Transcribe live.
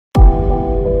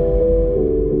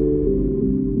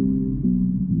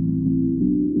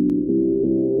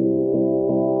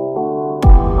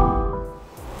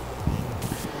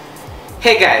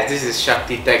Hey guys, this is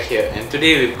Shakti Tech here, and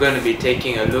today we're going to be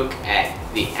taking a look at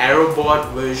the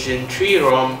eRobot version 3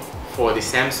 ROM for the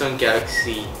Samsung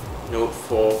Galaxy Note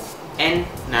 4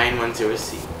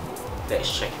 N910C.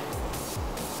 Let's check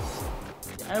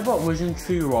it. The eRobot version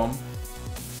 3 ROM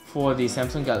for the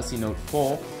Samsung Galaxy Note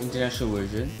 4 international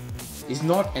version is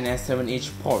not an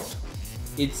S7H port.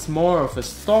 It's more of a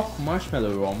stock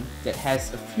Marshmallow ROM that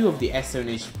has a few of the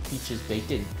S7H features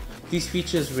baked in. These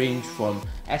features range from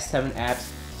S7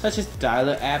 apps such as the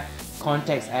Dialer app,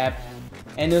 Contacts app,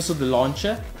 and also the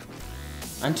launcher,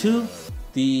 until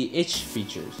the Edge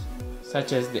features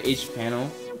such as the Edge panel.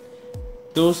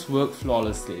 Those work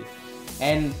flawlessly,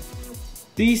 and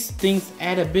these things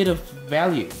add a bit of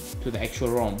value to the actual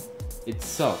ROM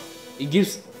itself. It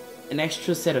gives an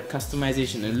extra set of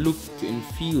customization and look and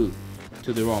feel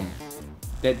to the ROM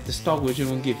that the stock version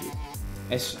won't give you.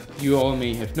 As you all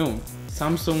may have known,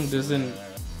 Samsung doesn't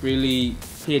really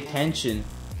pay attention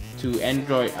to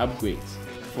Android upgrades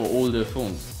for older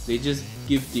phones. They just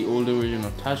give the older version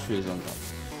of TouchWiz on top.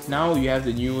 Now you have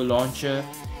the newer launcher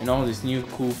and all these new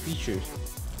cool features.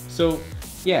 So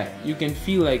yeah, you can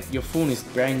feel like your phone is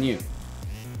brand new.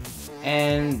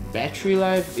 And battery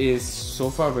life is so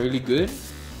far really good,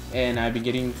 and I've been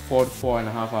getting 4 to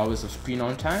 4.5 hours of screen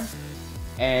on time,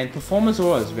 and performance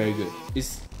overall is very good.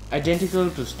 It's identical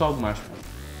to stock Marshmallow,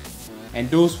 and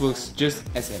those works just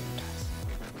as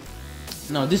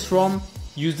advertised. Now this ROM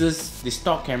uses the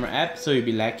stock camera app, so you'll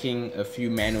be lacking a few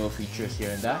manual features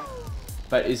here and there,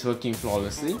 but it's working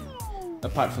flawlessly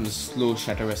apart from the slow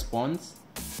shutter response.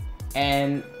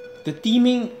 And the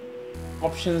theming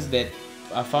options that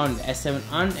are found in S7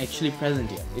 aren't actually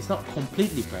present yet. It's not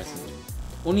completely present.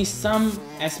 Only some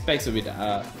aspects of it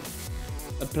are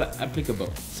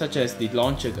applicable, such as the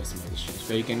launcher customizations,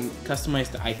 where you can customize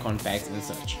the icon packs and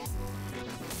such.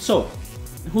 So,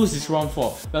 who's this ROM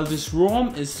for? Well, this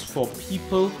ROM is for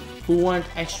people who want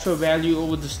extra value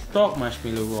over the stock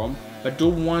Marshmallow ROM, but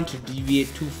don't want to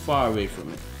deviate too far away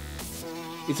from it.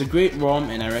 It's a great ROM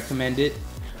and I recommend it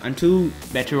until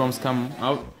better ROMs come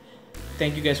out.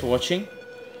 Thank you guys for watching,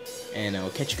 and I'll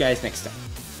catch you guys next time.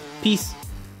 Peace!